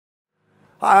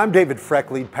Hi, I'm David Freck,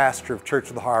 lead pastor of Church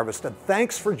of the Harvest, and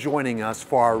thanks for joining us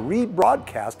for our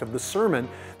rebroadcast of the sermon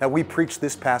that we preached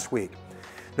this past week.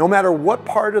 No matter what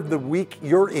part of the week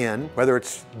you're in, whether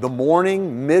it's the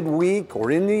morning, midweek, or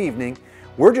in the evening,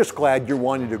 we're just glad you're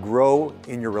wanting to grow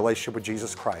in your relationship with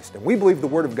Jesus Christ. And we believe the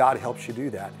Word of God helps you do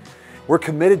that. We're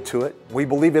committed to it. We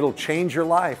believe it'll change your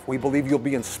life. We believe you'll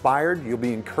be inspired, you'll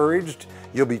be encouraged,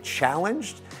 you'll be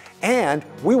challenged, and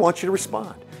we want you to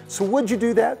respond. So would you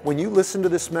do that when you listen to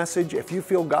this message? If you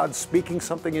feel God speaking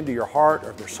something into your heart,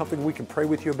 or if there's something we can pray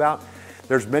with you about,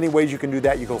 there's many ways you can do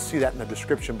that. You can see that in the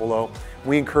description below.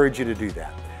 We encourage you to do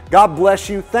that. God bless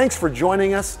you. Thanks for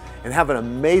joining us, and have an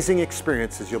amazing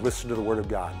experience as you listen to the Word of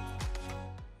God.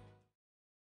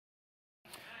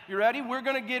 You ready? We're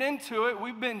going to get into it.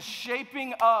 We've been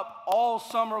shaping up all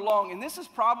summer long, and this has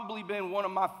probably been one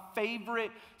of my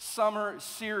favorite summer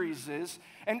series.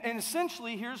 And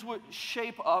essentially, here's what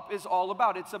Shape Up is all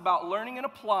about. It's about learning and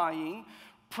applying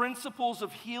principles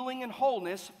of healing and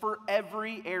wholeness for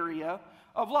every area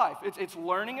of life. It's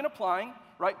learning and applying,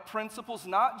 right? Principles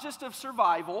not just of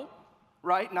survival,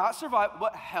 right? Not survival,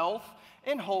 but health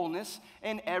and wholeness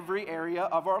in every area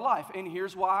of our life. And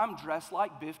here's why I'm dressed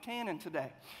like Biff Tannen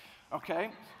today, okay?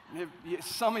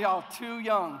 Some of y'all too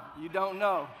young, you don't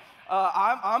know.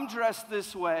 I'm dressed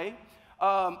this way,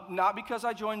 not because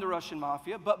I joined the Russian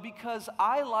mafia, but because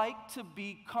I like to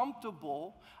be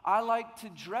comfortable. I like to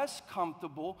dress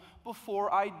comfortable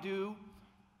before I do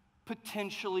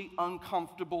potentially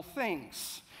uncomfortable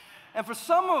things. And for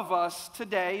some of us,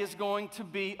 today is going to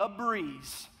be a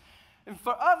breeze. And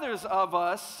for others of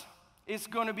us, it's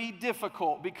going to be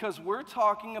difficult because we're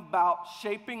talking about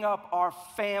shaping up our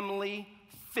family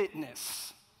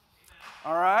fitness.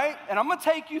 All right? And I'm going to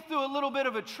take you through a little bit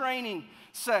of a training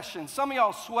session. Some of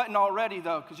y'all sweating already,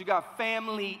 though, because you got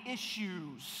family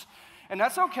issues. And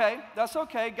that's okay. That's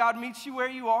okay. God meets you where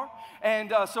you are.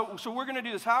 And so we're going to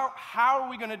do this. How are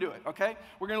we going to do it, okay?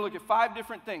 We're going to look at 5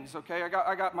 different things, okay?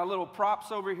 I got my little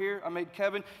props over here. I made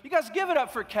Kevin. You guys give it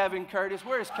up for Kevin Curtis.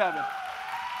 Where is Kevin?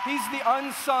 He's the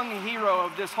unsung hero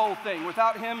of this whole thing.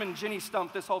 Without him and Jenny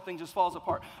Stump, this whole thing just falls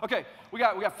apart. Okay, we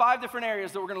got 5 different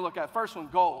areas that we're going to look at. First one,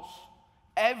 goals.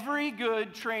 Every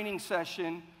good training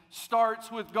session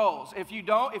starts with goals.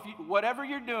 Whatever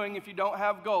you're doing, if you don't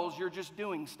have goals, you're just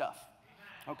doing stuff.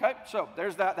 Okay, so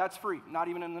there's that. That's free, not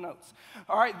even in the notes.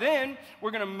 All right, then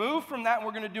we're going to move from that and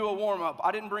we're going to do a warm-up.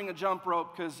 I didn't bring a jump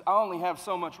rope because I only have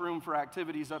so much room for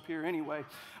activities up here anyway.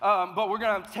 But we're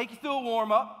going to take you through a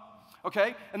warm-up,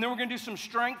 okay? And then we're going to do some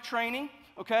strength training,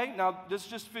 okay? Now, this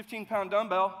is just a 15-pound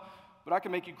dumbbell, but I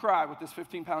can make you cry with this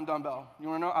 15-pound dumbbell. You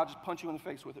want to know? I'll just punch you in the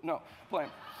face with it. No,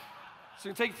 playing. So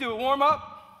we're going to take you through a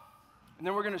warm-up. And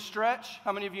then we're going to stretch.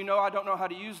 How many of you know I don't know how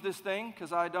to use this thing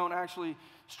because I don't actually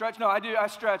stretch? No, I do. I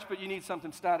stretch, but you need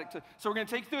something static to. So we're going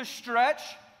to take you through a stretch,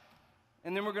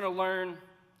 and then we're going to learn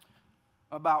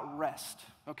about rest.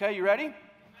 Okay, you ready?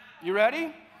 You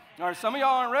ready? All right, some of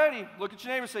y'all aren't ready. Look at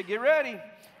your neighbor and say, get ready.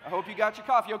 I hope you got your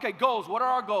coffee. Okay, goals. What are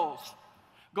our goals?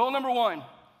 Goal number 1,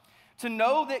 to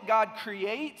know that God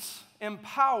creates,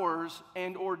 empowers,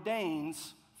 and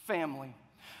ordains family.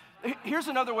 Here's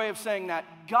another way of saying that.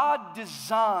 God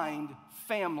designed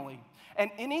family, and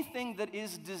anything that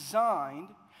is designed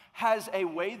has a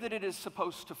way that it is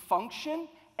supposed to function,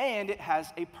 and it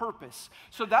has a purpose.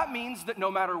 So that means that no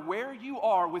matter where you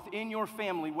are within your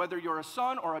family, whether you're a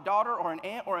son or a daughter or an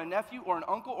aunt or a nephew or an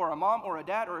uncle or a mom or a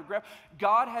dad or a grandpa,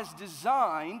 God has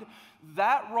designed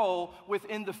that role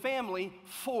within the family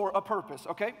for a purpose,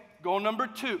 okay? Goal number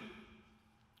 2.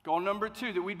 Goal number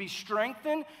 2, that we'd be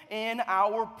strengthened in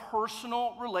our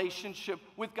personal relationship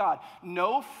with God.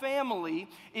 No family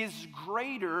is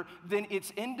greater than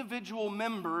its individual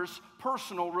members'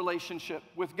 personal relationship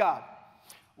with God.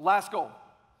 Last goal,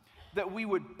 that we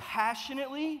would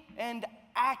passionately and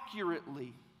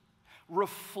accurately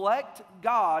reflect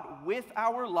God with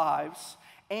our lives,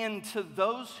 and to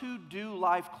those who do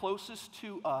life closest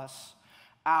to us,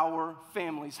 our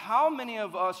families. How many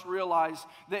of us realize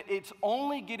that it's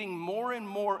only getting more and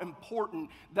more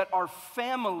important that our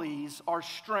families are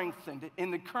strengthened in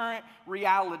the current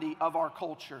reality of our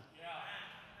culture?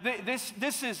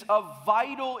 This is of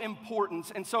vital importance.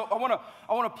 And so I want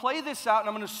to play this out, and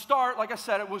I'm going to start, like I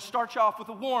said, we'll start you off with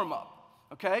a warm-up,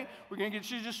 okay? We're going to get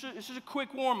you this is a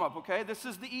quick warm-up, okay? This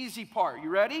is the easy part. You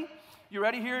ready? You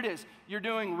ready? Here it is. You're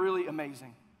doing really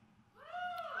amazing.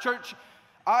 Church,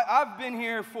 I've been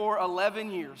here for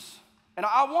 11 years, and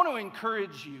I want to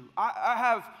encourage you. I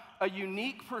have a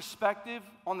unique perspective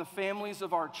on the families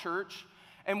of our church,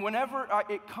 and whenever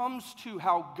it comes to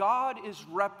how God is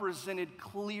represented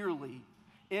clearly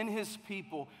in His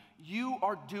people, you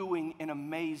are doing an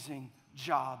amazing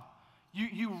job.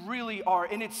 You really are.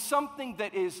 And it's something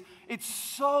that it's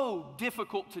so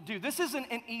difficult to do. This isn't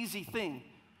an easy thing.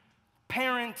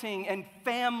 Parenting and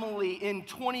family in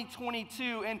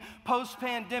 2022 and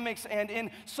post-pandemics and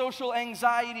in social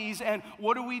anxieties and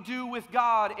what do we do with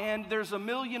God, and there's a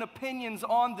million opinions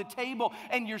on the table,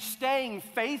 and you're staying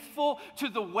faithful to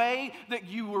the way that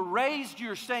you were raised.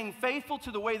 You're staying faithful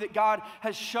to the way that God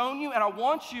has shown you, and I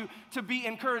want you to be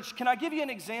encouraged. Can I give you an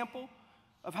example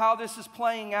of how this is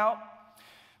playing out?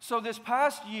 So this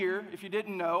past year, if you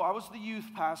didn't know, I was the youth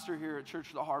pastor here at Church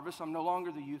of the Harvest. I'm no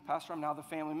longer the youth pastor. I'm now the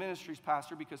family ministries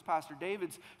pastor, because Pastor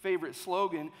David's favorite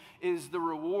slogan is the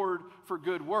reward for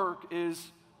good work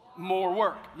is more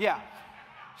work. Yeah.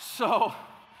 So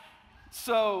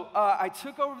I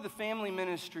took over the family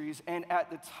ministries, and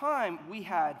at the time, we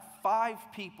had 5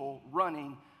 people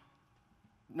running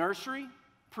nursery,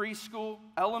 preschool,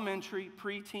 elementary,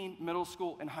 preteen, middle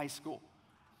school, and high school.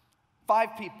 5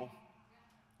 people.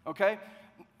 Okay,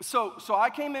 so I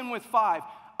came in with 5.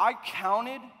 I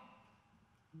counted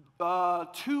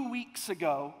 2 weeks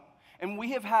ago, and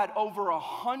we have had over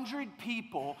 100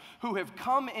 people who have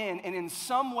come in and in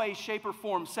some way, shape, or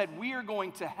form said, we are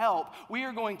going to help. We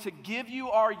are going to give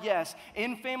you our yes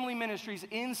in family ministries,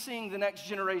 in seeing the next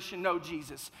generation know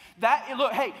Jesus.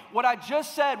 Look, hey, what I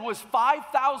just said was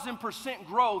 5,000%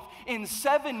 growth in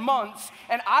 7 months,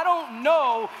 and I don't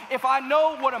know if I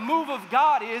know what a move of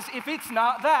God is if it's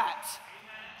not that.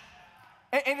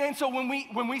 And so when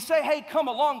we say, hey, come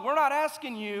along, we're not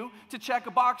asking you to check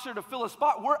a box or to fill a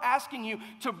spot. We're asking you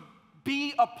to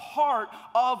be a part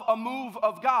of a move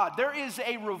of God. There is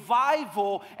a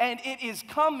revival, and it is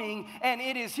coming, and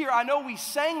it is here. I know we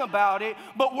sang about it,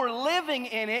 but we're living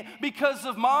in it because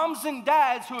of moms and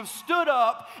dads who have stood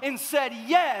up and said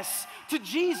yes to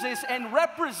Jesus and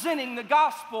representing the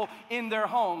gospel in their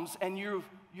homes, and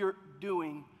you're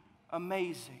doing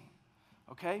amazing.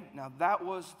 Okay, now that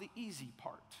was the easy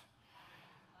part,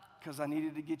 because I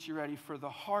needed to get you ready for the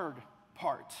hard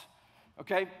part.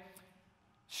 Okay,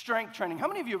 strength training. How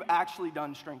many of you have actually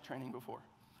done strength training before?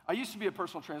 I used to be a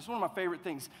personal trainer. It's one of my favorite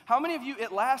things. How many of you,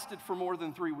 it lasted for more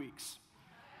than 3 weeks?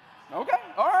 Okay,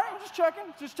 all right, I'm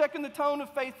just checking the tone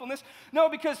of faithfulness. No,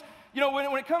 because,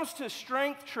 when it comes to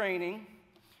strength training,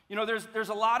 there's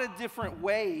a lot of different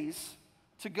ways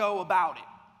to go about it.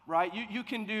 Right? You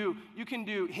can do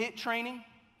HIIT training,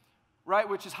 right,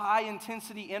 which is high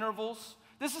intensity intervals.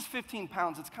 This is 15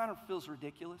 pounds. It kind of feels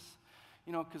ridiculous,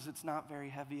 because it's not very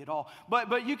heavy at all.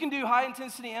 But you can do high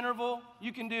intensity interval.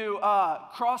 You can do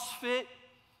CrossFit.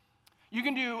 You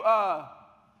can do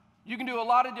a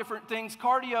lot of different things.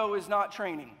 Cardio is not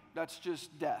training. That's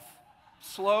just death,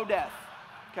 slow death.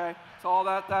 Okay, that's all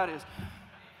that is.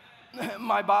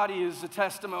 My body is a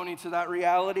testimony to that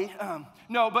reality.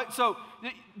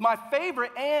 My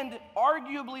favorite and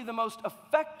arguably the most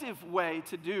effective way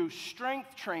to do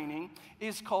strength training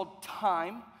is called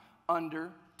time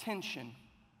under tension.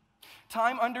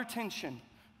 Time under tension.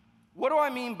 What do I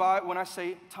mean by when I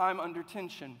say time under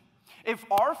tension? If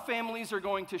our families are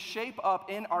going to shape up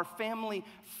in our family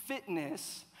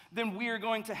fitness, then we are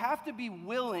going to have to be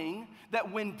willing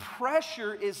that when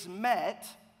pressure is met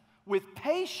with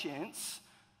patience,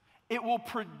 it will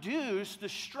produce the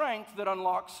strength that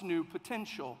unlocks new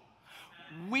potential.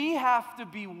 We have to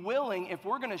be willing, if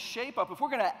we're going to shape up, if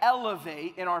we're going to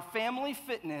elevate in our family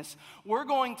fitness, we're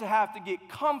going to have to get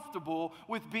comfortable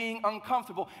with being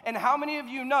uncomfortable. And how many of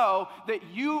you know that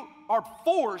you are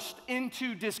forced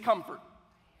into discomfort?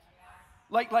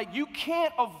 Like you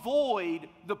can't avoid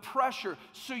the pressure,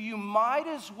 so you might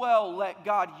as well let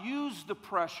God use the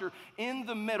pressure in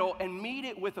the middle and meet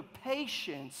it with a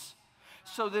patience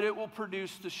so that it will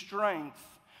produce the strength.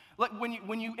 Like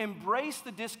when you embrace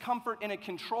the discomfort in a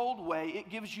controlled way, it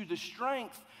gives you the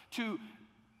strength to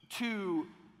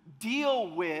deal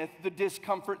with the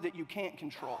discomfort that you can't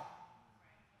control.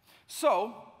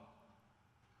 So,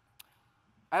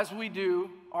 as we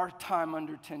do our time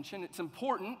under tension, it's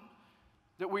important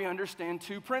that we understand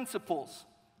 2 principles: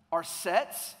 our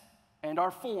sets and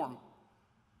our form.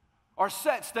 Our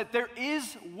sets, that there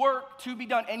is work to be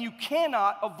done, and you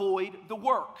cannot avoid the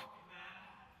work.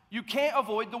 You can't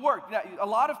avoid the work. Now, a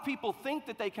lot of people think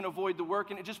that they can avoid the work,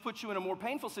 and it just puts you in a more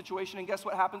painful situation, and guess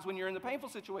what happens when you're in the painful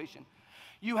situation?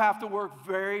 You have to work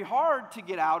very hard to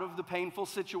get out of the painful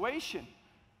situation.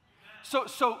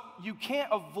 So you can't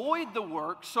avoid the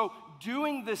work, so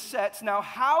doing the sets, now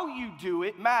how you do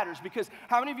it matters, because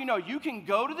how many of you know you can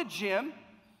go to the gym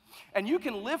and you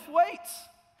can lift weights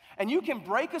and you can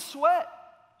break a sweat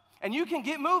and you can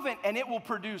get moving and it will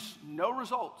produce no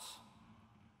results.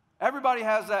 Everybody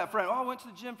has that friend. Oh, I went to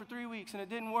the gym for 3 weeks and it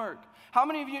didn't work. How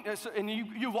many of you, and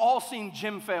you've all seen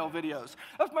gym fail videos.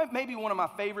 That's maybe one of my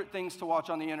favorite things to watch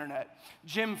on the internet.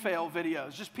 Gym fail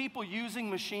videos. Just people using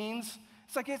machines.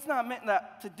 It's like, it's not meant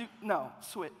that to do, no,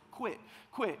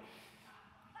 quit.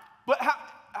 But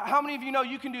how many of you know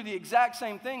you can do the exact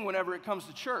same thing whenever it comes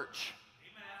to church?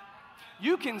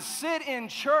 Amen. You can sit in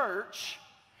church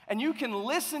and you can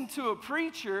listen to a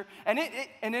preacher and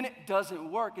then it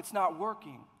doesn't work. It's not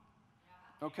working.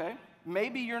 Okay?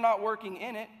 Maybe you're not working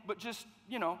in it, but just,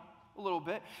 a little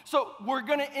bit. So we're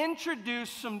going to introduce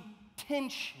some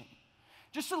tension.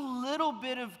 Just a little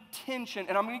bit of tension,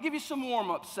 and I'm going to give you some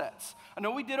warm-up sets. I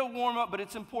know we did a warm-up, but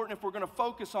it's important if we're going to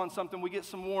focus on something, we get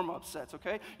some warm-up sets,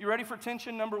 okay? You ready for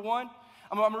tension number one?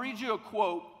 I'm going to read you a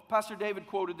quote. Pastor David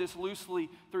quoted this loosely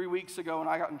 3 weeks ago, and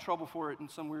I got in trouble for it in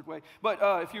some weird way. But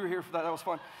if you were here for that, that was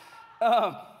fun.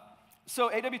 So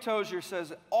A.W. Tozier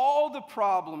says, all the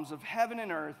problems of heaven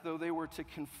and earth, though they were to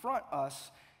confront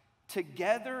us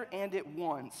together and at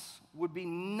once, would be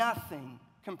nothing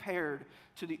compared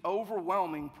to the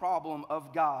overwhelming problem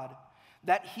of God,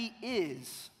 that he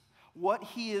is, what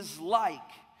he is like,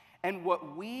 and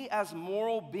what we as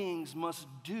moral beings must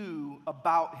do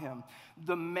about him.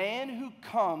 The man who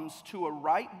comes to a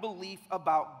right belief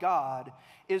about God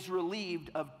is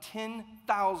relieved of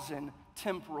 10,000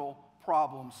 temporal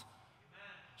problems.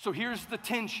 So here's the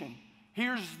tension.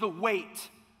 Here's the weight.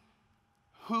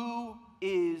 Who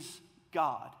is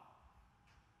God?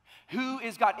 Who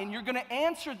is God? And you're going to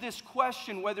answer this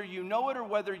question whether you know it or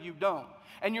whether you don't.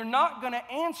 And you're not going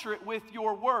to answer it with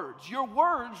your words. Your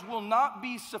words will not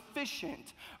be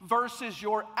sufficient versus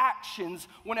your actions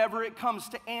whenever it comes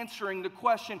to answering the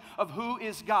question of who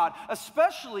is God,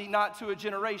 especially not to a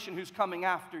generation who's coming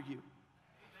after you.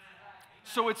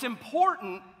 So it's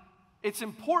important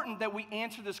that we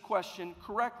answer this question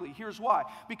correctly. Here's why.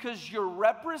 Because your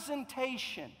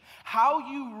representation,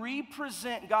 how you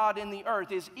represent God in the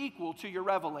earth, is equal to your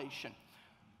revelation.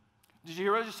 Did you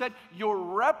hear what I just said? Your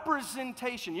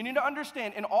representation. You need to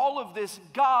understand, in all of this,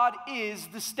 God is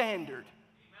the standard.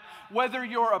 Whether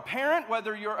you're a parent,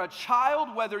 whether you're a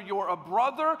child, whether you're a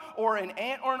brother or an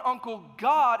aunt or an uncle,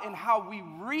 God and how we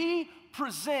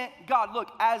represent God. Look,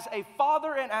 as a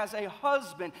father and as a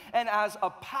husband and as a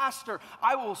pastor,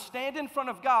 I will stand in front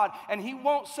of God and he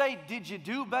won't say, did you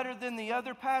do better than the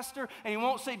other pastor? And he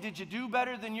won't say, did you do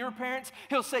better than your parents?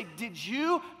 He'll say, did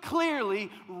you clearly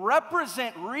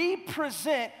represent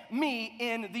me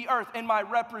in the earth? And my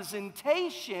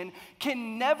representation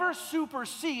can never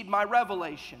supersede my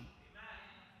revelation.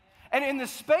 And in the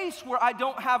space where I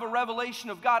don't have a revelation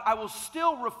of God, I will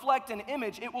still reflect an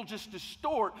image. It will just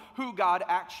distort who God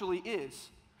actually is.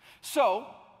 So,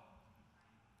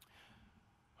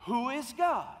 who is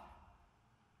God?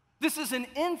 This is an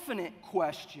infinite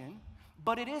question,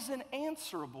 but it is an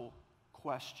answerable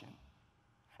question.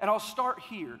 And I'll start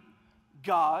here.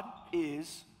 God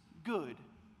is good.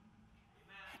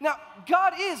 Now,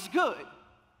 God is good.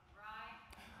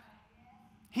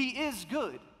 He is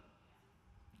good.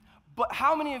 But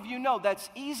how many of you know that's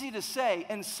easy to say,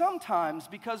 and sometimes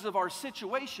because of our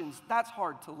situations, that's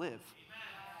hard to live.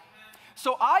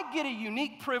 So I get a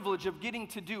unique privilege of getting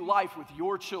to do life with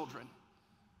your children.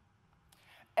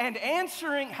 And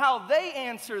answering how they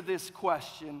answer this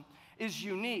question is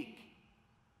unique.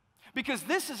 Because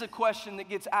this is a question that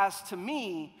gets asked to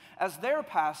me as their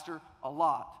pastor a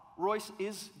lot. Royce,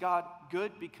 is God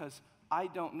good? Because I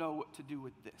don't know what to do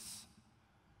with this.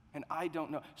 And I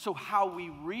don't know. So how we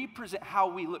represent, how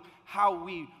we look, how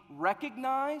we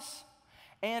recognize,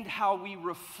 and how we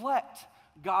reflect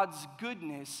God's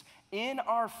goodness in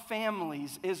our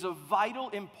families is of vital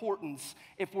importance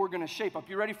if we're going to shape up.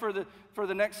 You ready for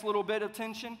the next little bit of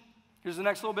tension? Here's the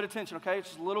next little bit of tension, okay? It's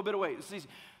just a little bit of weight. This is easy.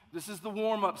 This is the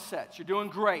warm-up sets. You're doing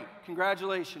great.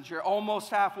 Congratulations. You're almost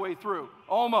halfway through.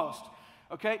 Almost.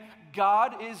 Okay?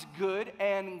 God is good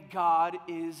and God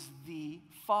is the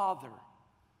Father.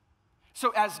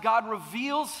 So as God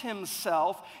reveals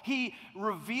himself, he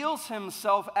reveals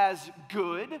himself as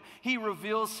good. He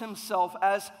reveals himself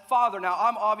as Father. Now,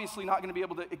 I'm obviously not going to be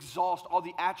able to exhaust all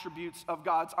the attributes of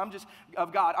God. I'm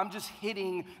just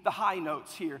hitting the high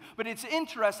notes here. But it's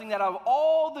interesting that out of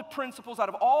all the principles, out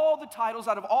of all the titles,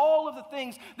 out of all of the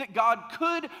things that God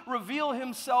could reveal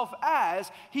himself as,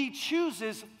 he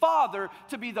chooses Father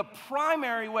to be the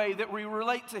primary way that we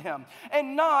relate to him.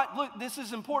 And not, look, this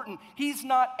is important, he's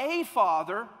not a father,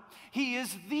 he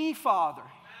is the Father.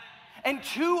 And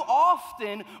too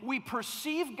often we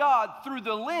perceive God through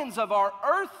the lens of our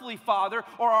earthly father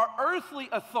or our earthly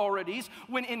authorities,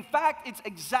 when in fact it's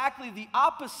exactly the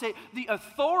opposite. The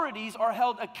authorities are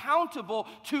held accountable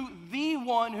to the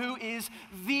one who is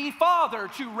the Father,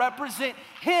 to represent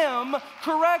him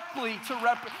correctly.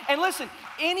 And listen,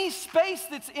 any space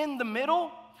that's in the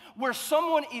middle where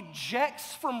someone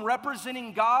ejects from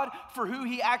representing God for who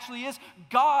he actually is,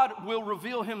 God will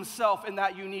reveal himself in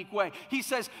that unique way. He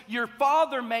says, your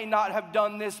father may not have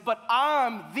done this, but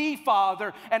I'm the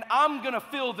Father, and I'm going to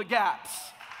fill the gaps.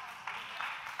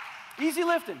 Easy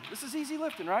lifting. This is easy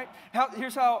lifting, right?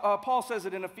 Here's how Paul says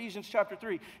it in Ephesians chapter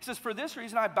 3. He says, for this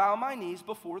reason I bow my knees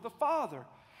before the Father,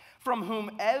 from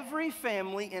whom every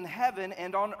family in heaven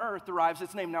and on earth derives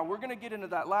its name. Now, we're going to get into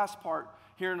that last part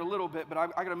here in a little bit, but I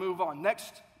got to move on.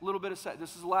 Next little bit of set.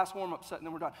 This is the last warm-up set, and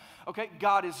then we're done. Okay,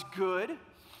 God is good,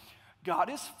 God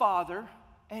is Father,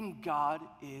 and God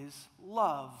is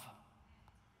love.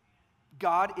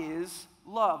 God is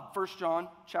love. 1 John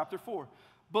chapter 4.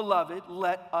 Beloved,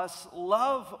 let us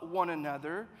love one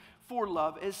another, for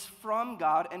love is from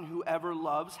God, and whoever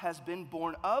loves has been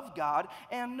born of God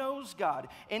and knows God.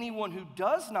 Anyone who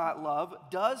does not love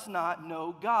does not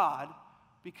know God,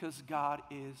 because God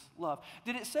is love.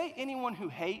 Did it say anyone who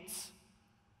hates?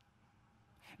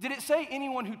 Did it say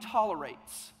anyone who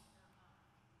tolerates?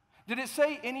 Did it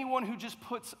say anyone who just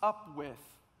puts up with?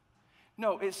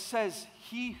 No, it says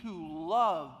he who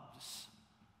loves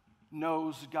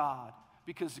knows God,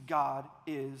 because God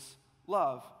is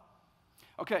love.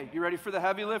 Okay, you ready for the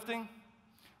heavy lifting?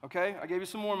 Okay, I gave you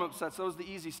some warm-up sets. That was the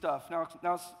easy stuff. Now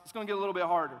it's going to get a little bit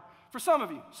harder. For some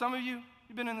of you,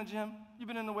 you've been in the gym, you've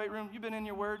been in the weight room, you've been in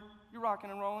your word, you're rocking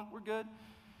and rolling, we're good.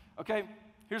 Okay,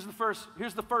 here's the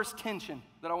first tension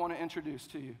that I want to introduce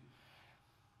to you.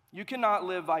 You cannot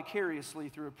live vicariously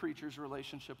through a preacher's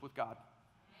relationship with God.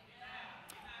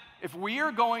 If we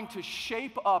are going to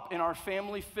shape up in our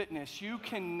family fitness, you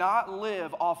cannot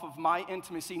live off of my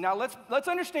intimacy. Now let's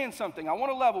understand something. I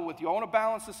want to level with you. I want to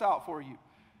balance this out for you.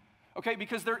 Okay,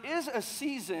 because there is a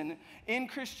season in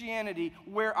Christianity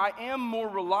where I am more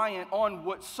reliant on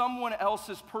what someone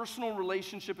else's personal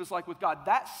relationship is like with God.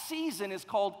 That season is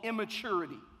called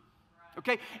immaturity.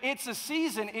 Okay, it's a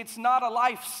season, it's not a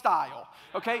lifestyle.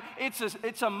 Okay,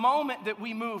 it's a moment that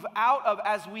we move out of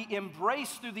as we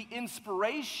embrace through the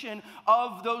inspiration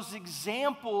of those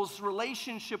examples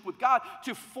relationship with God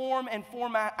to form and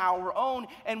format our own,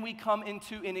 and we come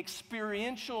into an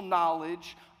experiential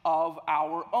knowledge of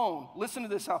our own. Listen to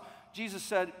this, how Jesus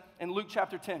said in Luke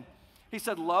chapter 10. He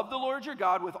said, love the Lord your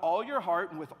God with all your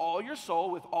heart and with all your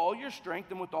soul, with all your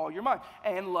strength and with all your mind,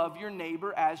 and love your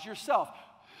neighbor as yourself.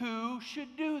 Who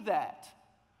should do that?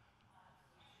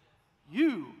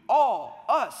 You, all,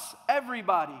 us,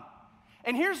 everybody.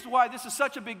 And here's why this is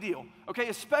such a big deal, okay,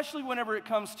 especially whenever it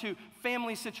comes to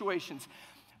family situations.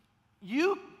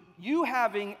 You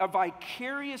having a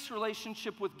vicarious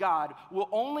relationship with God will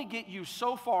only get you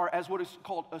so far as what is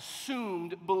called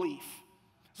assumed belief.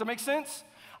 Does that make sense?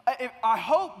 I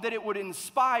hope that it would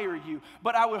inspire you,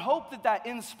 but I would hope that that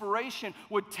inspiration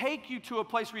would take you to a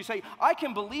place where you say, I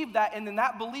can believe that, and then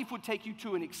that belief would take you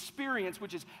to an experience,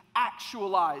 which is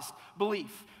actualized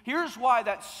belief. Here's why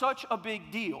that's such a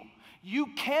big deal.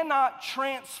 You cannot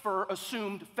transfer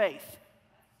assumed faith.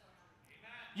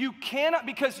 You cannot,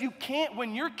 because you can't,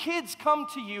 when your kids come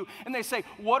to you and they say,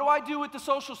 what do I do with the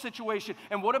social situation?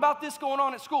 And what about this going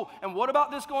on at school? And what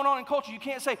about this going on in culture? You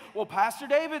can't say, well, Pastor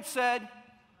David said.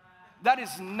 That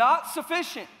is not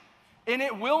sufficient, and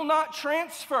it will not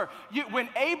transfer. When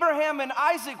Abraham and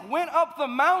Isaac went up the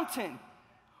mountain,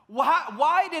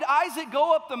 why did Isaac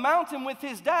go up the mountain with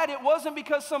his dad? It wasn't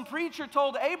because some preacher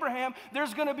told Abraham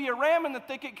there's going to be a ram in the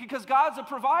thicket because God's a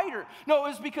provider. No, it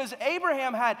was because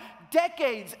Abraham had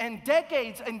decades and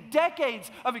decades and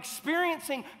decades of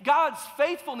experiencing God's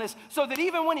faithfulness, so that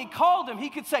even when he called him,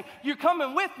 he could say, you're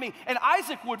coming with me. And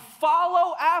Isaac would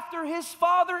follow after his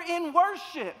father in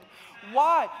worship.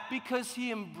 Why? Because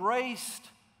he embraced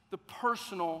the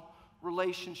personal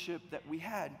relationship that we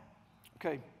had.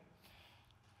 Okay.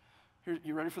 Here,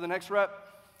 you ready for the next rep?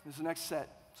 This is the next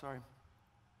set. Sorry.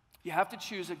 You have to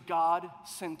choose a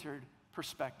God-centered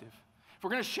perspective. If we're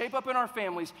going to shape up in our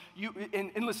families,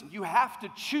 and listen, you have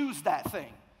to choose that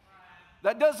thing.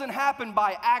 That doesn't happen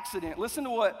by accident. Listen to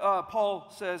what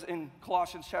Paul says in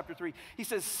Colossians chapter 3. He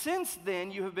says, since then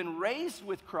you have been raised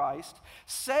with Christ,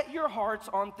 set your hearts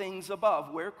on things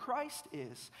above, where Christ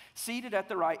is, seated at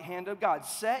the right hand of God.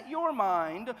 Set your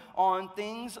mind on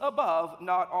things above,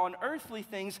 not on earthly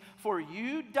things, for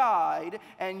you died,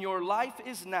 and your life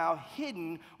is now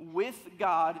hidden with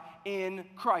God in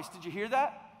Christ. Did you hear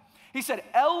that? He said,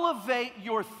 elevate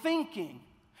your thinking.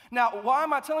 Now, why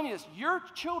am I telling you this? Your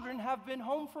children have been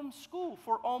home from school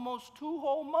for almost 2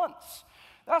 whole months.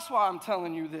 That's why I'm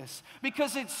telling you this,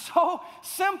 because it's so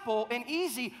simple and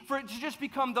easy for it to just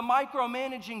become the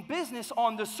micromanaging business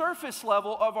on the surface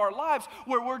level of our lives,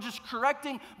 where we're just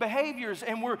correcting behaviors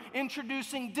and we're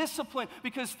introducing discipline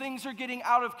because things are getting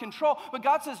out of control. But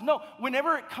God says, no,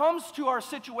 whenever it comes to our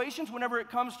situations, whenever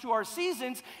it comes to our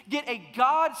seasons, get a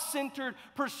God-centered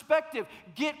perspective.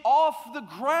 Get off the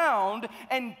ground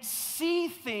and see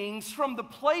things from the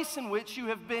place in which you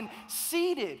have been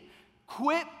seated.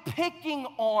 Quit picking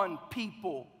on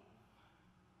people.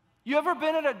 You ever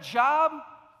been at a job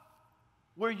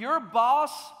where your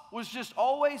boss was just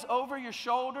always over your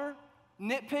shoulder,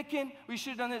 nitpicking? We should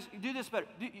have done this. Do this better.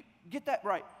 Get that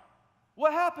right.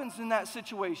 What happens in that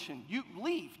situation? You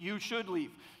leave. You should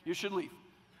leave. You should leave.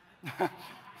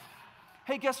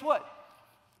 Hey, guess what?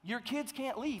 Your kids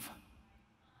can't leave.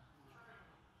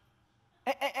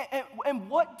 And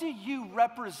what do you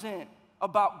represent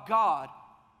about God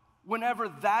whenever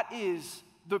that is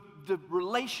the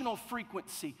relational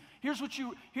frequency? Here's what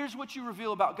you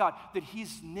reveal about God, that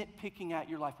he's nitpicking at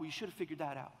your life. Well, you should have figured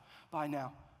that out by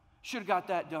now. Should have got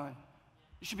that done.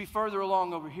 You should be further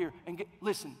along over here. And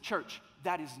listen, church,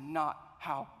 that is not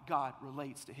how God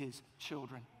relates to his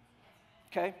children.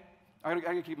 Okay? I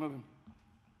gotta keep moving.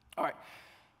 All right.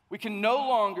 We can no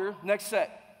longer, next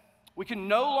set, we can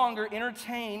no longer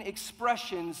entertain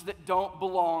expressions that don't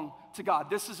belong to God.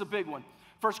 This is a big one.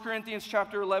 1 Corinthians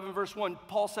chapter 11, verse 1,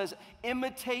 Paul says,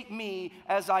 imitate me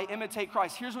as I imitate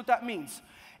Christ. Here's what that means.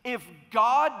 If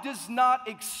God does not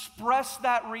express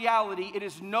that reality, it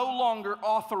is no longer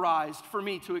authorized for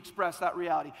me to express that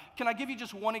reality. Can I give you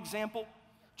just one example?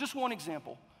 Just one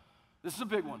example. This is a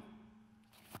big one.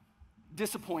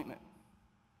 Disappointment.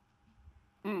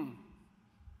 Let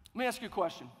me ask you a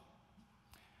question.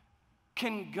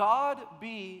 Can God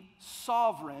be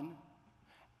sovereign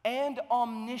and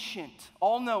omniscient,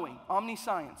 all-knowing,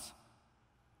 omniscience,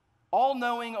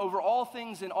 all-knowing over all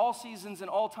things in all seasons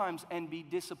and all times, and be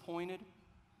disappointed?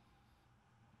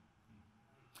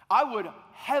 I would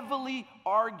heavily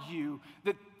argue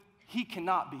that he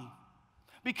cannot be,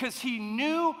 because he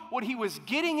knew what he was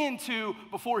getting into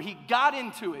before he got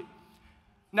into it.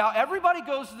 Now, everybody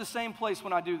goes to the same place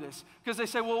when I do this, because they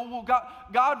say, well,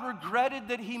 God regretted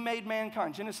that he made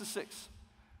mankind, Genesis 6.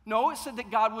 No, it said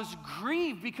that God was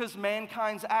grieved because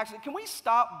mankind's actions. Can we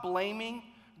stop blaming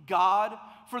God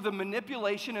for the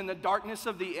manipulation and the darkness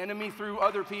of the enemy through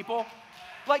other people?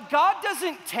 Like, God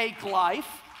doesn't take life.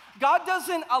 God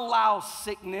doesn't allow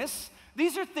sickness.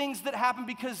 These are things that happen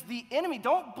because the enemy,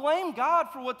 don't blame God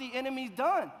for what the enemy's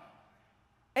done.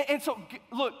 And so,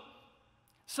 look,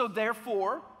 so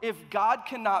therefore, if God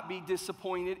cannot be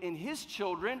disappointed in his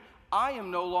children, I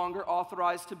am no longer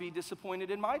authorized to be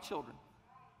disappointed in my children.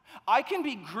 I can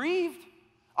be grieved.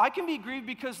 I can be grieved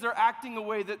because they're acting a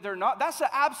way that they're not. That's an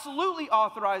absolutely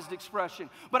authorized expression.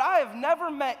 But I have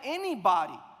never met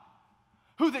anybody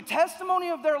who the testimony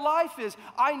of their life is,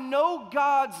 I know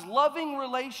God's loving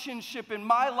relationship in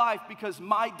my life because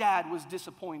my dad was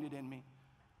disappointed in me.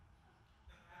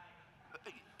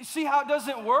 You see how it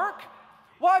doesn't work?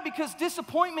 Why? Because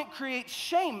disappointment creates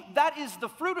shame. That is the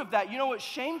fruit of that. You know what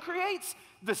shame creates?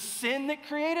 The sin that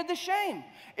created the shame.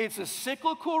 It's a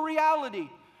cyclical reality.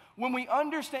 When we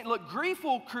understand, look, grief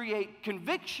will create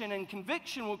conviction, and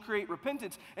conviction will create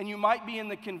repentance. And you might be in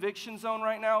the conviction zone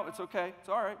right now. It's okay. It's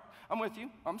all right. I'm with you.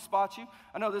 I'm spot you.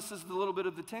 I know this is a little bit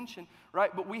of the tension,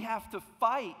 right? But we have to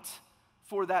fight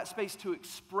for that space to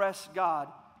express God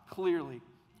clearly.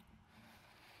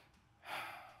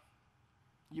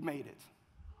 You made it.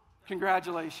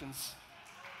 Congratulations.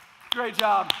 Great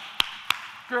job.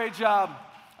 Great job.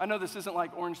 I know this isn't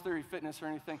like Orange Theory Fitness or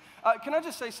anything. Can I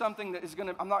just say something that is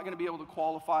I'm not going to be able to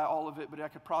qualify all of it, but I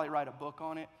could probably write a book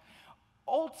on it.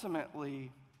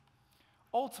 Ultimately,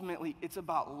 it's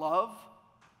about love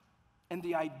and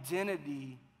the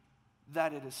identity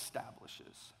that it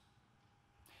establishes.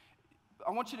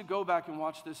 I want you to go back and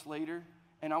watch this later,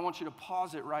 and I want you to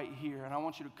pause it right here, and I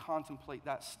want you to contemplate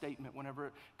that statement whenever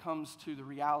it comes to the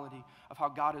reality of how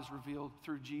God is revealed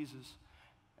through Jesus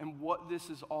and what this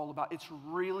is all about. It's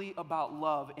really about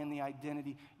love and the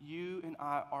identity. You and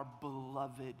I are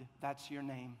beloved. That's your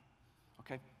name.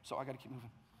 Okay, so I got to keep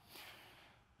moving.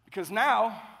 Because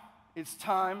now it's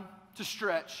time to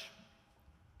stretch.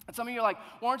 And some of you are like,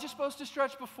 well, aren't you supposed to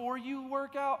stretch before you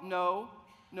work out? No,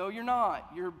 you're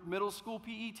not. Your middle school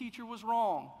PE teacher was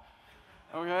wrong.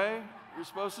 Okay? You're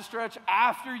supposed to stretch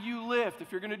after you lift.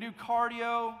 If you're going to do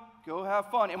cardio, go have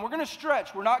fun. And we're going to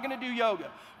stretch. We're not going to do yoga,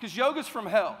 because yoga's from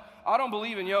hell. I don't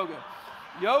believe in yoga.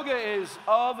 Yoga is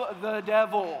of the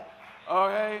devil,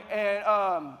 okay?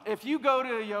 And if you go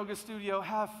to a yoga studio,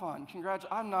 have fun.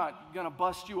 I'm not going to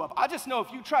bust you up. I just know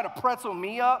if you try to pretzel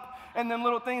me up and them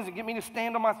little things and get me to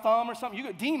stand on my thumb or something, you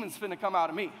got demons finna come out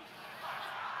of me.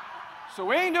 So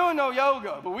we ain't doing no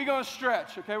yoga, but we're going to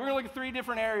stretch, okay? We're going to look at 3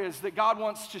 different areas that God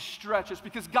wants to stretch us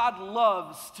because God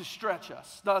loves to stretch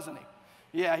us, doesn't he?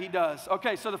 Yeah, he does.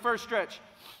 Okay, so the first stretch.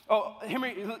 Oh,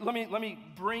 Henry, let me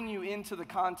bring you into the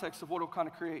context of what will kind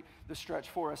of create the stretch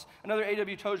for us. Another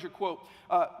A.W. Tozer quote,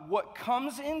 what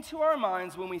comes into our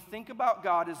minds when we think about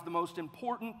God is the most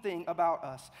important thing about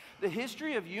us. The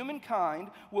history of humankind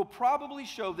will probably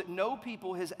show that no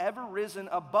people has ever risen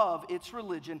above its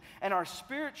religion, and our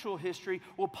spiritual history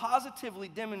will positively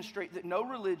demonstrate that no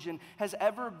religion has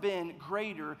ever been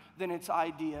greater than its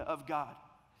idea of God.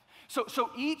 So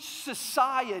each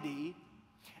society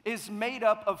is made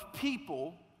up of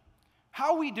people.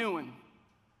 How we doing?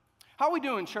 How we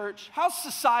doing, church? How's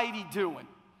society doing?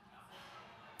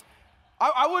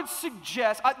 I would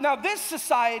suggest, now this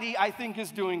society I think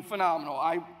is doing phenomenal.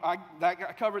 I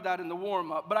covered that in the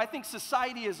warm-up, but I think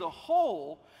society as a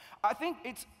whole, I think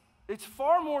it's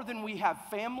far more than we have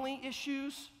family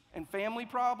issues and family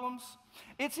problems.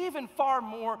 It's even far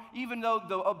more, even though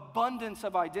the abundance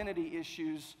of identity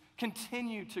issues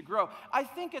continue to grow. I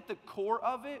think at the core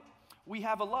of it, we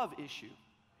have a love issue.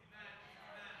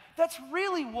 That's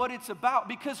really what it's about,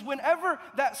 because whenever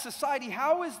that society,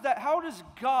 how does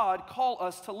God call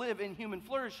us to live in human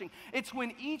flourishing? It's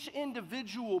when each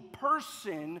individual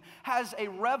person has a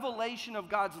revelation of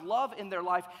God's love in their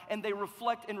life, and they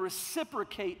reflect and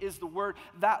reciprocate, is the word,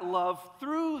 that love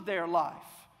through their life.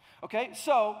 Okay,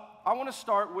 so I want to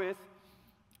start with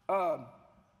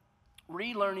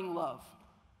relearning love.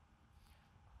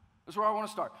 That's where I want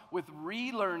to start, with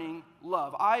relearning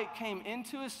love. I came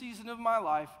into a season of my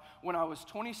life when I was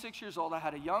 26 years old. I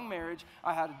had a young marriage.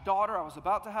 I had a daughter. I was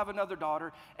about to have another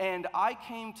daughter. And I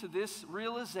came to this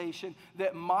realization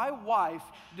that my wife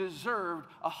deserved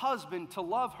a husband to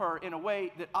love her in a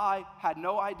way that I had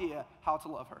no idea how to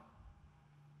love her.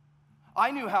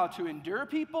 I knew how to endure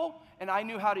people, and I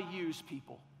knew how to use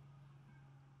people.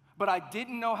 But I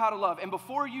didn't know how to love. And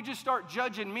before you just start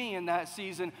judging me in that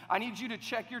season, I need you to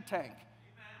check your tank.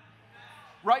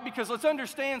 Right? Because let's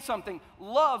understand something.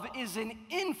 Love is an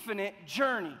infinite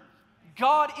journey.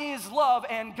 God is love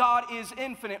and God is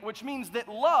infinite, which means that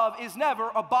love is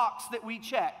never a box that we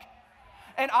check.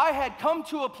 And I had come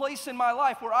to a place in my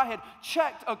life where I had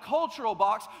checked a cultural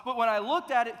box, but when I looked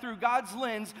at it through God's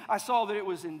lens, I saw that it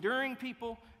was enduring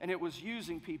people and it was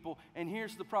using people. And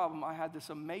here's the problem. I had this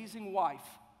amazing wife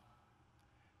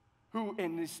who,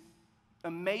 in this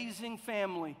amazing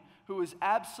family, who is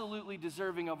absolutely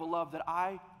deserving of a love that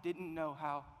I didn't know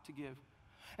how to give.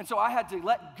 And so I had to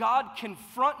let God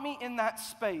confront me in that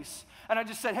space. And I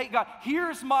just said, hey, God,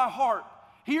 here's my heart.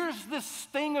 Here's this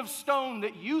thing of stone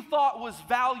that you thought was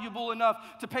valuable enough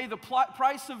to pay the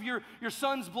price of your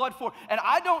son's blood for. And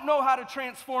I don't know how to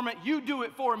transform it. You do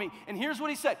it for me. And here's what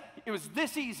he said. It was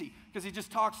this easy, because he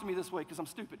just talks to me this way because I'm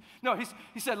stupid. No,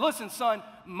 he said, listen, son,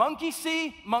 monkey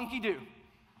see, monkey do.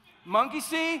 Monkey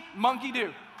see, monkey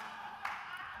do.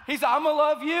 He said, I'm going to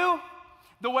love you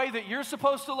the way that you're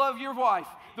supposed to love your wife,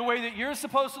 the way that you're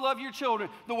supposed to love your children,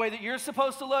 the way that you're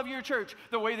supposed to love your church,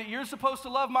 the way that you're supposed to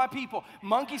love my people.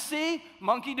 Monkey see,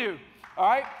 monkey do. All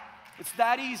right? It's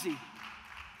that easy.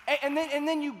 And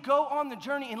then you go on the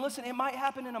journey, and listen, it might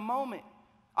happen in a moment.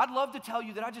 I'd love to tell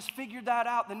you that I just figured that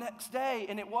out the next day,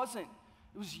 and it wasn't.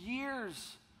 It was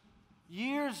years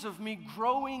of me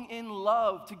growing in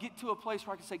love to get to a place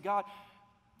where I can say, God,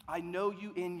 I know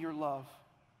you in your love.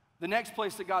 The next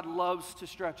place that God loves to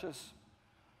stretch us,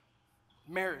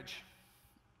 marriage.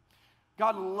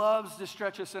 God loves to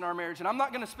stretch us in our marriage. And I'm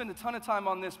not going to spend a ton of time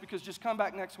on this because just come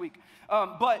back next week.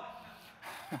 But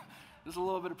there's a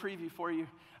little bit of preview for you.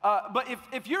 But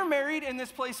if you're married in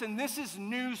this place and this is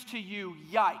news to you,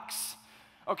 yikes.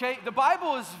 Okay? The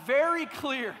Bible is very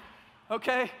clear,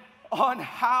 okay, on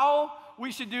how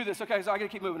we should do this. Okay, so I got to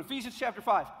keep moving. Ephesians chapter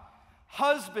 5.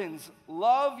 Husbands,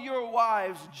 love your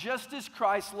wives just as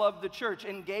Christ loved the church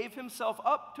and gave himself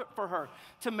up for her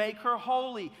to make her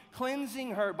holy,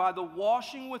 cleansing her by the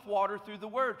washing with water through the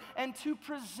word, and to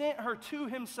present her to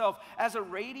himself as a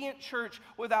radiant church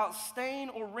without stain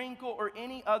or wrinkle or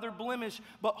any other blemish,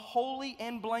 but holy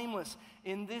and blameless.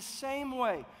 In this same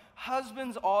way,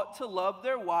 husbands ought to love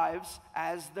their wives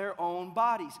as their own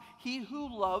bodies. He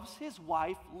who loves his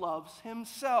wife loves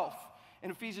himself. In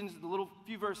Ephesians, the little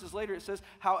few verses later, it says,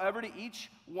 however, to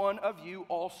each one of you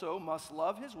also must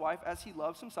love his wife as he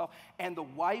loves himself, and the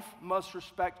wife must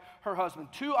respect her husband.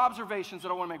 Two observations that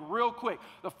I want to make real quick.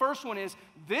 The first one is,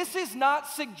 this is not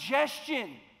suggestion.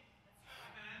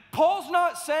 Paul's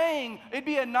not saying it'd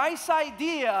be a nice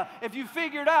idea if you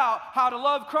figured out how to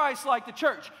love Christ like the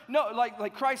church. No,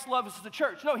 like Christ loves the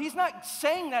church. No, he's not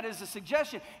saying that as a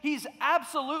suggestion. He's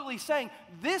absolutely saying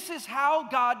this is how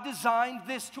God designed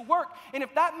this to work. And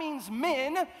if that means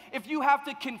men, if you have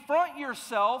to confront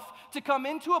yourself to come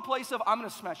into a place of, I'm going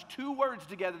to smash two words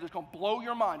together that's going to blow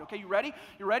your mind. Okay, you ready?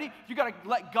 You ready? You got to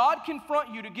let God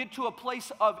confront you to get to a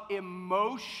place of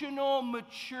emotional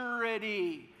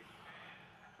maturity.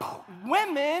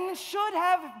 Women should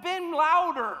have been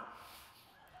louder.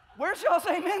 Where's y'all's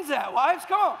amens at, wives?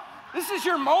 Come on. This is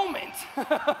your moment.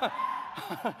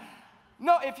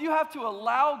 No, if you have to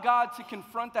allow God to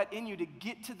confront that in you to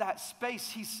get to that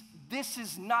space, this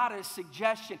is not a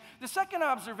suggestion. The second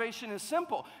observation is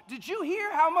simple. Did you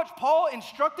hear how much Paul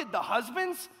instructed the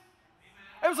husbands?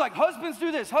 It was like, husbands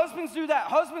do this, husbands do that,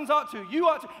 husbands ought to, you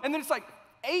ought to. And then it's like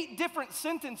 8 different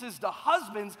sentences to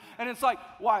husbands, and it's like,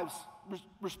 wives,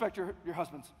 respect your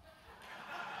husbands.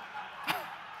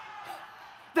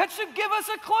 That should give us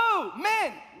a clue.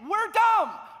 Men, we're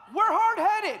dumb. We're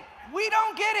hard-headed. We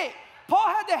don't get it. Paul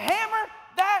had to hammer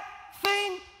that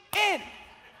thing in.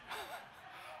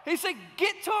 He said,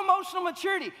 get to emotional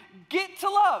maturity. Get to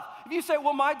love. If you say,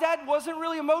 well, my dad wasn't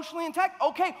really emotionally intact.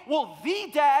 Okay, well, the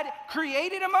dad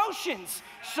created emotions.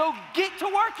 So get to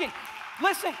working.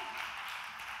 Listen.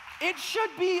 It should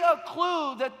be a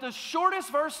clue that the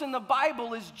shortest verse in the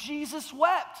Bible is Jesus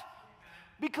wept.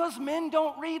 Because men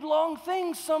don't read long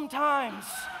things sometimes.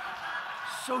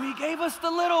 So he gave us the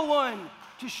little one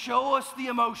to show us the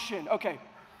emotion. Okay.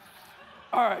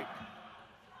 All right.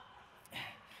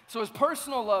 So as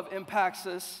personal love impacts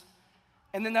us,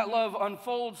 and then that love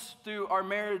unfolds through our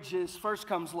marriages, first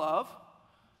comes love,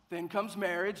 then comes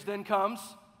marriage, then comes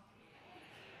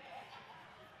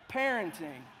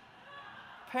parenting.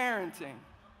 Parenting.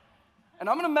 And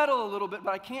I'm going to meddle a little bit,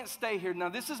 but I can't stay here. Now,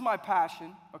 this is my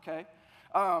passion, okay?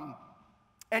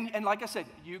 And like I said,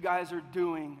 you guys are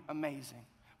doing amazing.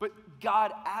 But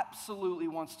God absolutely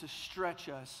wants to stretch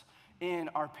us in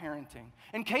our parenting.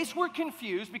 In case we're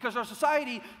confused, because our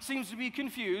society seems to be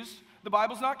confused, the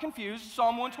Bible's not confused.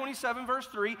 Psalm 127, verse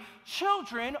 3,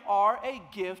 children are a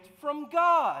gift from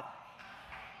God.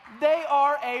 They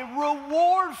are a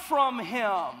reward from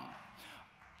Him.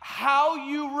 How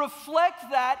you reflect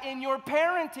that in your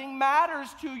parenting matters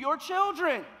to your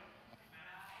children.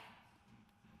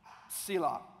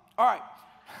 Selah. All right.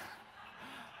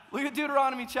 Look at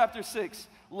Deuteronomy chapter 6.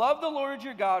 Love the Lord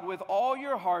your God with all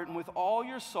your heart and with all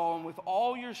your soul and with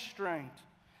all your strength.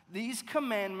 These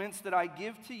commandments that I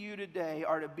give to you today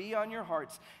are to be on your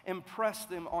hearts. Impress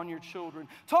them on your children.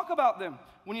 Talk about them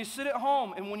when you sit at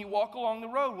home and when you walk along the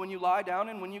road, when you lie down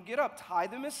and when you get up. Tie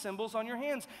them as symbols on your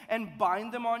hands and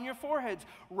bind them on your foreheads.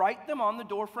 Write them on the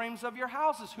doorframes of your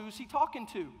houses. Who's he talking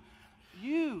to?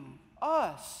 You,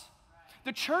 us.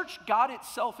 The church got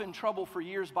itself in trouble for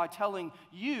years by telling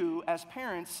you as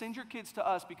parents, send your kids to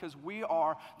us because we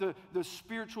are the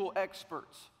spiritual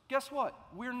experts. Guess what?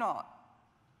 We're not.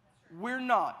 We're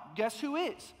not. Guess who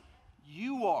is?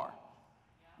 You are.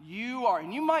 You are.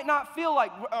 And you might not feel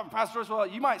like, Pastor Royce, well,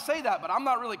 you might say that, but I'm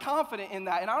not really confident in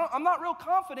that. And I'm not real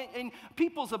confident in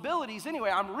people's abilities anyway.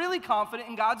 I'm really confident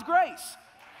in God's grace.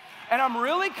 And I'm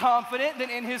really confident that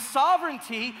in His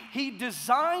sovereignty, He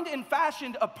designed and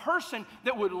fashioned a person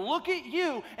that would look at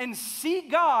you and see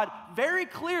God very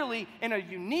clearly in a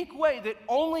unique way that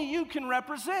only you can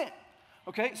represent.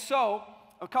 Okay, so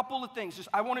a couple of things.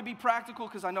 I want to be practical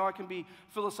because I know I can be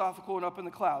philosophical and up in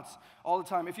the clouds all the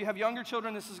time. If you have younger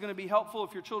children, this is going to be helpful.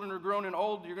 If your children are grown and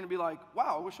old, you're going to be like,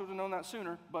 wow, I wish I would have known that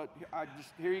sooner. But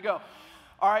here you go.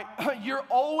 All right, you're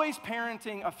always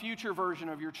parenting a future version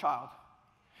of your child.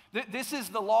 This is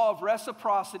the law of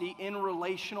reciprocity in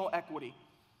relational equity.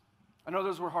 I know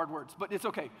those were hard words, but it's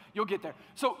okay. You'll get there.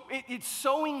 So it's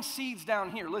sowing seeds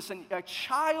down here. Listen, a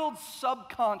child's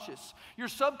subconscious, your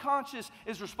subconscious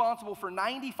is responsible for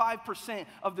 95%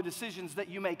 of the decisions that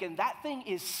you make, and that thing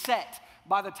is set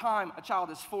by the time a child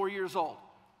is 4 years old.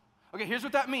 Okay, here's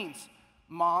what that means.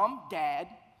 Mom, Dad,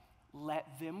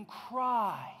 let them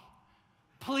cry.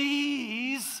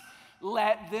 Please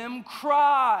let them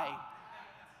cry.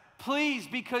 Please,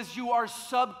 because you are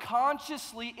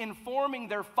subconsciously informing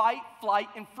their fight, flight,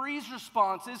 and freeze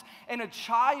responses, and a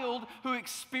child who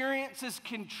experiences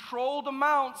controlled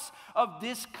amounts of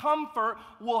discomfort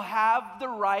will have the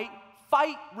right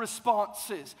fight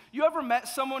responses. You ever met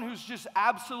someone who's just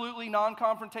absolutely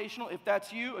non-confrontational? If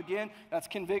that's you, again, that's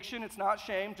conviction. It's not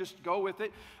shame. Just go with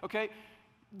it, okay?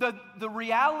 The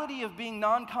reality of being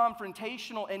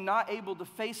non-confrontational and not able to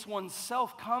face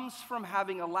oneself comes from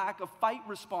having a lack of fight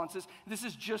responses. This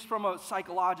is just from a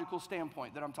psychological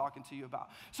standpoint that I'm talking to you about.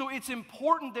 So it's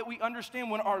important that we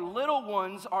understand when our little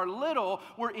ones are little,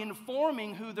 we're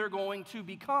informing who they're going to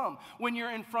become. When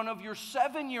you're in front of your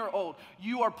 7-year-old,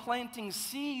 you are planting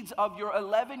seeds of your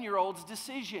 11-year-old's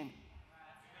decision.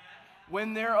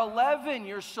 When they're 11,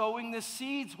 you're sowing the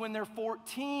seeds when they're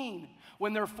 14.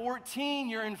 When they're 14,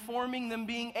 you're informing them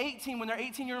being 18. When they're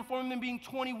 18, you're informing them being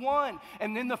 21.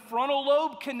 And then the frontal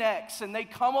lobe connects and they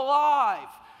come alive.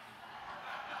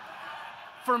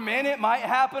 For men, it might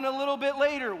happen a little bit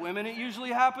later. Women, it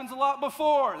usually happens a lot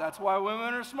before. That's why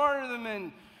women are smarter than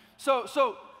men.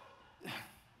 So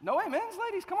no amens,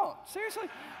 ladies? Come on, seriously?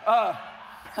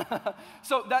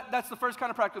 So that's the first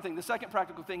kind of practical thing. The second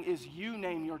practical thing is you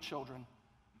name your children.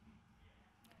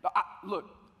 Look.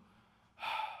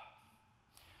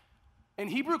 In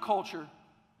Hebrew culture,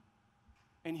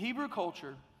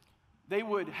 they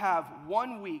would have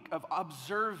 1 week of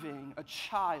observing a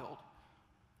child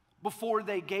before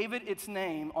they gave it its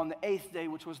name on the 8th day,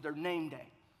 which was their name day.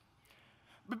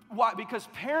 Why? Because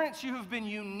parents, you have been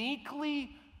uniquely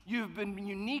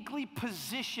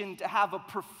positioned to have a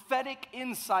prophetic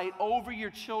insight over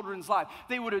your children's life.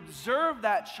 They would observe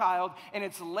that child and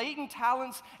its latent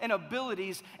talents and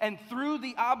abilities, and through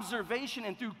the observation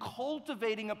and through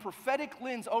cultivating a prophetic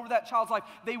lens over that child's life,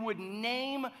 they would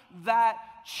name that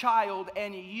child,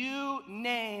 and you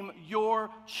name your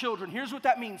children. Here's what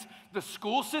that means. The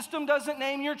school system doesn't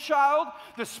name your child.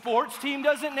 The sports team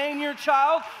doesn't name your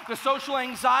child. The social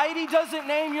anxiety doesn't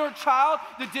name your child.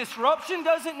 The disruption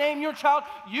doesn't name your child.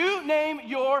 You name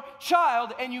your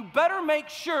child, and you better make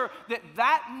sure that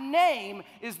that name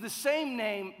is the same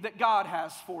name that God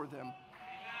has for them.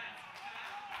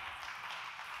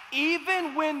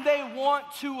 Even when they want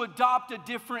to adopt a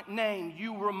different name,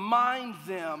 you remind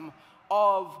them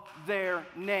of their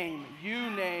name. You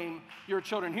name your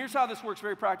children. Here's how this works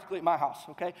very practically at my house,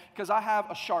 okay? Because I have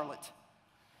a Charlotte,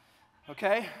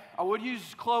 okay? I would use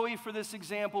Chloe for this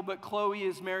example, but Chloe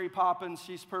is Mary Poppins.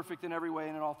 She's perfect in every way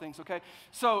and in all things, okay?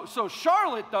 So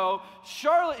Charlotte, though,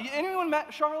 anyone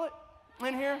met Charlotte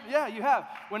in here? Yeah, you have.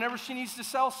 Whenever she needs to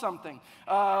sell something.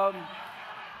 So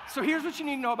here's what you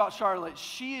need to know about Charlotte.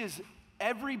 She is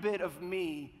every bit of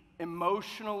me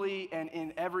emotionally and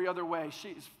in every other way.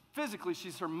 Physically,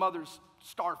 she's her mother's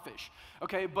starfish,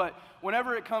 okay? But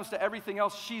whenever it comes to everything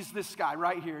else, she's this guy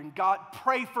right here. And God,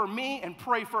 pray for me and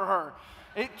pray for her.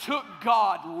 It took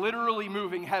God literally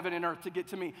moving heaven and earth to get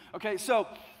to me, okay? So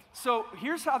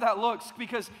here's how that looks,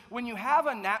 because when you have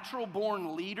a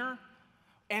natural-born leader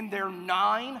and they're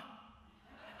 9,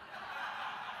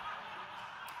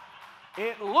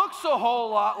 it looks a whole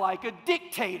lot like a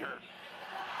dictator.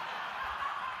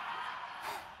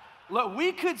 Look,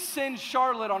 we could send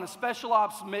Charlotte on a special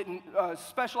ops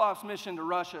mission to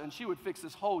Russia, and she would fix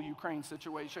this whole Ukraine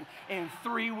situation in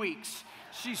 3 weeks.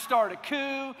 She'd start a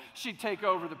coup, she'd take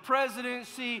over the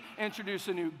presidency, introduce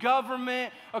a new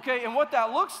government, okay? And what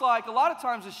that looks like a lot of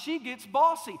times is she gets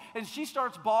bossy, and she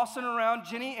starts bossing around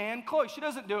Jenny and Chloe. She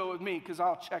doesn't do it with me because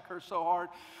I'll check her so hard.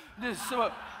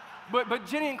 But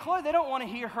Jenny and Chloe, they don't want to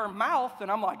hear her mouth, and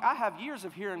I'm like, I have years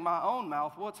of hearing my own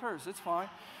mouth. Well, it's hers, it's fine.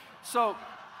 So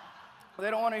they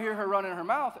don't want to hear her running her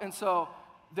mouth, and so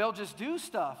they'll just do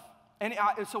stuff. And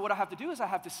so what I have to do is I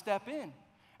have to step in,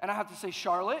 and I have to say,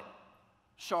 Charlotte,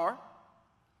 Char,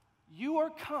 you are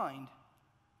kind.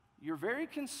 You're very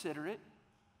considerate.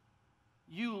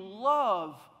 You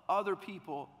love other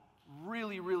people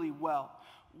really, really well.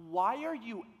 Why are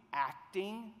you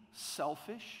acting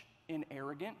selfish and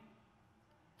arrogant?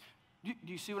 Do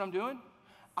you see what I'm doing?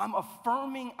 I'm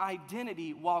affirming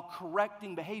identity while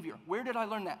correcting behavior. Where did I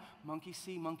learn that? Monkey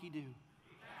see, monkey do.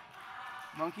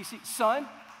 Monkey see.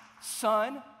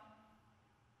 Son,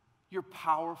 you're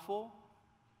powerful.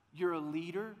 You're a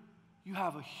leader. You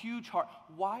have a huge heart.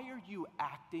 Why are you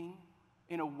acting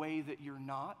in a way that you're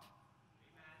not?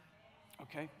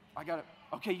 Okay, I got it.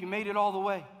 Okay, you made it all the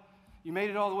way. You made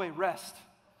it all the way. Rest.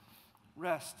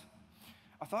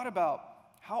 I thought about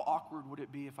how awkward would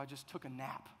it be if I just took a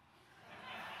nap?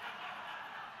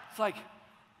 It's like,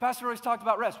 Pastor Royce talked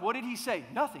about rest. What did he say?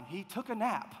 Nothing. He took a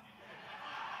nap.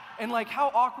 And like,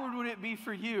 how awkward would it be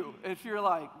for you if you're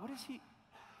like, what is he?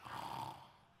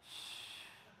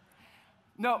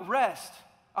 No, rest.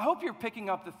 I hope you're picking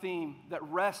up the theme that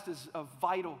rest is of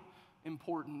vital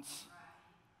importance.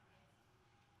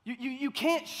 You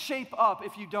can't shape up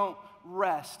if you don't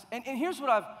rest. And here's what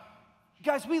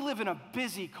Guys, we live in a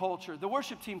busy culture. The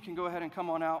worship team can go ahead and come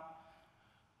on out.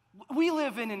 We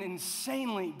live in an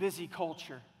insanely busy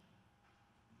culture.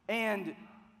 And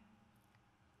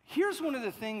here's one of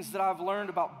the things that I've learned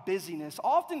about busyness.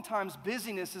 Oftentimes,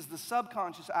 busyness is the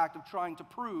subconscious act of trying to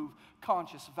prove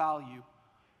conscious value.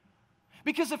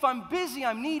 Because if I'm busy,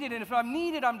 I'm needed, and if I'm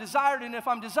needed, I'm desired, and if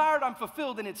I'm desired, I'm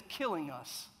fulfilled, and it's killing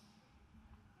us.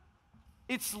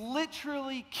 It's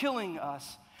literally killing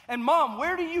us. And mom,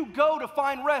 where do you go to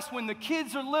find rest when the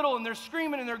kids are little and they're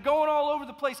screaming and they're going all over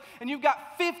the place and you've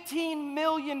got 15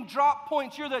 million drop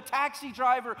points? You're the taxi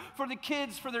driver for the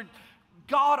kids for their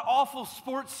god-awful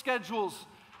sports schedules.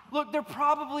 Look, they're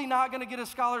probably not going to get a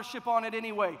scholarship on it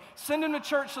anyway. Send them to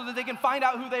church so that they can find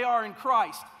out who they are in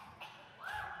Christ.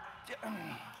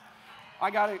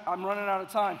 I got it. I'm running out of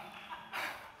time.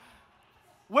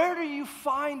 Where do you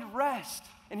find rest?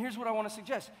 And here's what I want to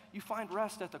suggest. You find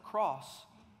rest at the cross.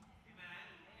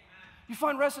 You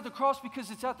find rest at the cross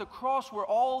because it's at the cross where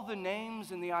all the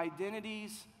names and the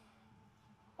identities,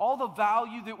 all the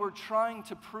value that we're trying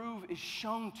to prove is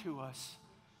shown to us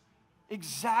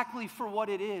exactly for what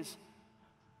it is.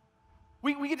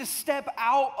 We get to step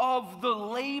out of the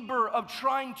labor of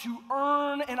trying to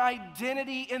earn an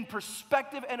identity and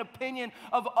perspective and opinion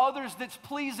of others that's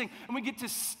pleasing. And we get to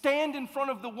stand in front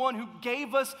of the one who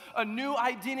gave us a new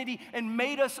identity and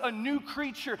made us a new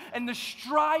creature. And the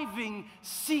striving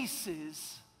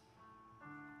ceases.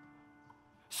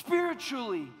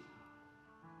 Spiritually,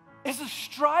 is the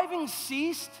striving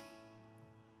ceased?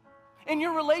 In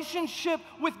your relationship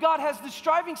with God, has the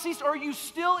striving ceased, or are you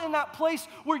still in that place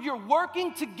where you're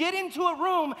working to get into a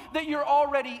room that you're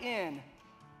already in?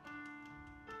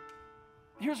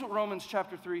 Here's what Romans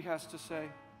chapter 3 has to say.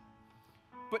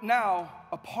 But now,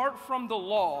 apart from the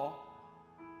law,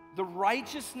 the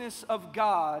righteousness of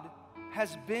God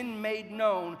has been made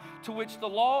known, to which the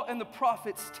law and the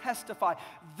prophets testify.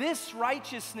 This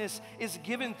righteousness is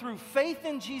given through faith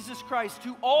in Jesus Christ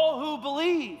to all who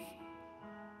believe.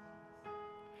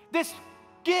 This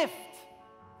gift,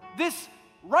 this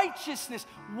righteousness,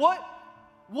 what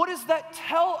does that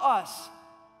tell us?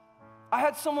 I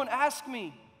had someone ask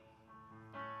me,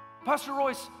 Pastor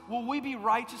Royce, will we be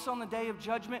righteous on the day of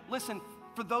judgment? Listen,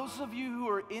 for those of you who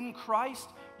are in Christ,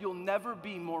 you'll never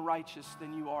be more righteous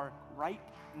than you are right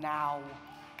now.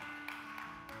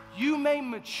 You may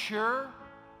mature.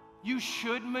 You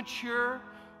should mature.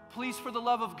 Please, for the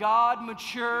love of God,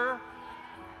 mature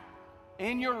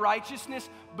in your righteousness,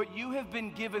 but you have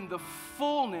been given the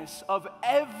fullness of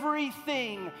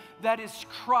everything that is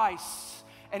Christ's,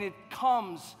 and it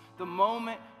comes the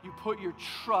moment you put your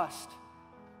trust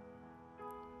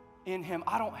in Him.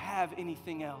 I don't have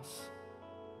anything else.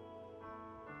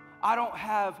 I don't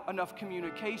have enough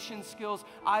communication skills.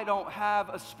 I don't have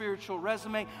a spiritual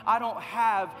resume. I don't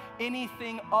have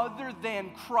anything other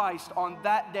than Christ on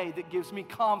that day that gives me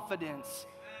confidence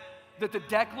that the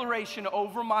declaration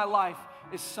over my life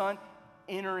is, son,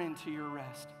 enter into your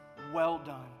rest. Well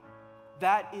done.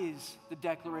 That is the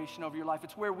declaration over your life.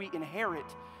 It's where we inherit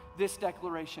this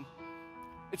declaration.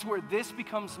 It's where this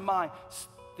becomes mine.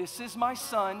 This is my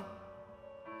son,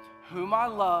 whom I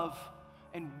love,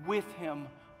 and with him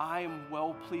I am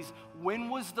well pleased. When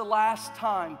was the last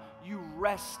time you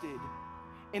rested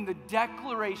in the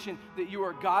declaration that you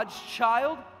are God's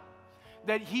child,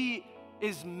 that He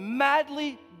is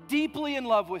madly, deeply in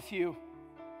love with you,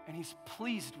 and He's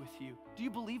pleased with you? Do you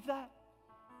believe that?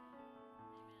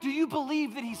 Do you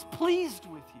believe that He's pleased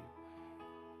with you?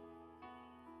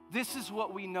 This is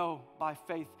what we know by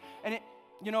faith. And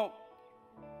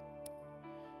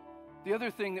the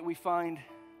other thing that we find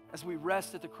as we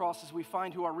rest at the cross is we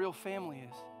find who our real family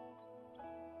is.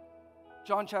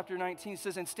 John chapter 19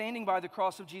 says, and standing by the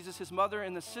cross of Jesus, his mother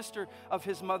and the sister of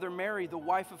his mother Mary, the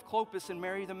wife of Clopas, and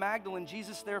Mary the Magdalene.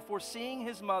 Jesus therefore, seeing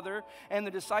his mother and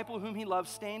the disciple whom he loved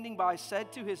standing by,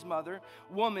 said to his mother,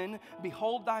 woman,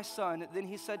 behold thy son. Then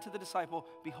he said to the disciple,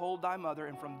 behold thy mother.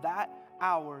 And from that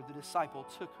hour the disciple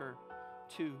took her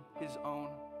to his own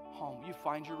home. You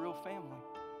find your real family.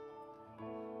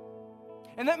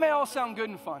 And that may all sound good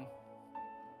and fun,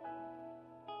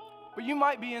 but you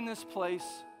might be in this place.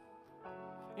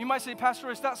 You might say, Pastor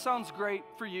Royce, that sounds great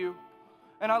for you.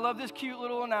 And I love this cute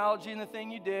little analogy and the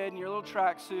thing you did and your little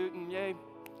tracksuit and yay.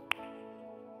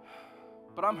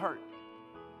 But I'm hurt.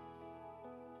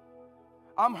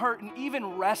 I'm hurt, and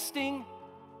even resting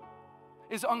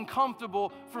is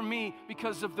uncomfortable for me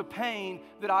because of the pain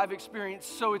that I've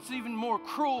experienced. So it's even more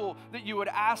cruel that you would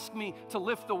ask me to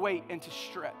lift the weight and to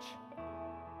stretch.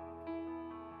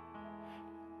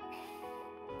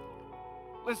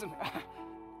 Listen,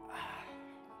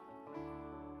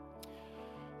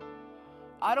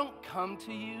 I don't come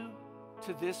to you,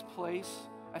 to this place,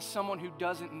 as someone who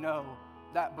doesn't know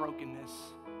that brokenness.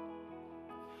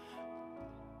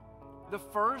 The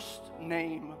first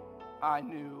name I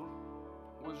knew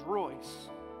was Royce.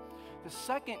 The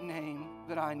second name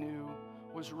that I knew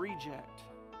was Reject.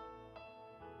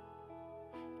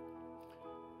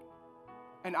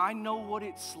 And I know what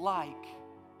it's like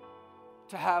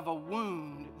to have a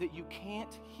wound that you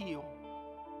can't heal.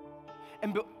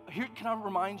 And here, can I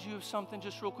remind you of something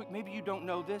just real quick? Maybe you don't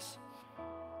know this,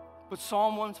 but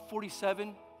Psalm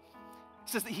 147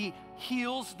 says that he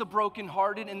heals the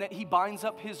brokenhearted and that he binds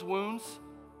up his wounds,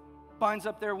 binds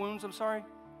up their wounds, I'm sorry.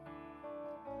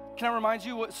 Can I remind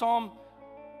you what Psalm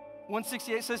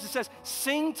 168 says? It says,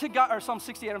 sing to God, or Psalm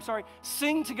 68, I'm sorry.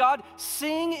 Sing to God,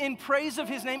 sing in praise of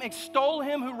his name, extol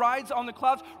him who rides on the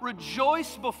clouds,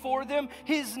 rejoice before them.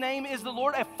 His name is the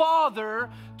Lord, a father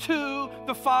to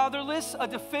the fatherless, a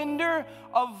defender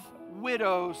of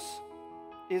widows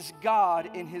is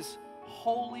God in his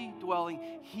holy dwelling.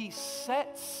 He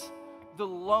sets the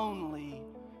lonely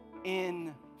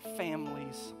in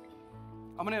families.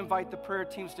 I'm going to invite the prayer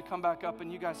teams to come back up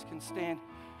and you guys can stand.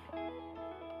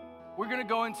 We're going to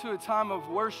go into a time of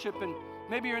worship, and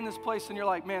maybe you're in this place and you're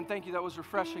like, man, thank you, that was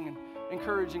refreshing and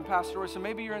encouraging, Pastor Royce. And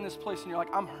maybe you're in this place and you're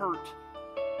like, I'm hurt.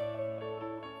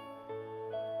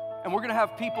 And we're going to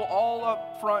have people all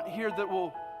up front here that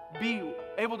will be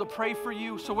able to pray for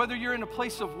you. So whether you're in a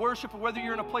place of worship or whether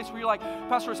you're in a place where you're like,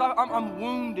 Pastor Royce, I'm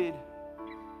wounded,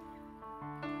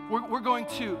 we're going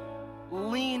to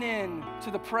lean in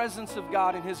to the presence of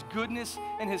God and his goodness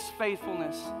and his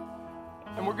faithfulness.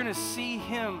 And we're going to see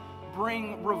him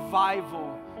bring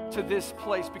revival to this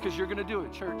place, because you're going to do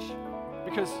it, church,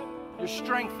 because you're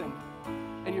strengthened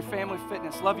in your family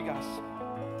fitness. Love you guys.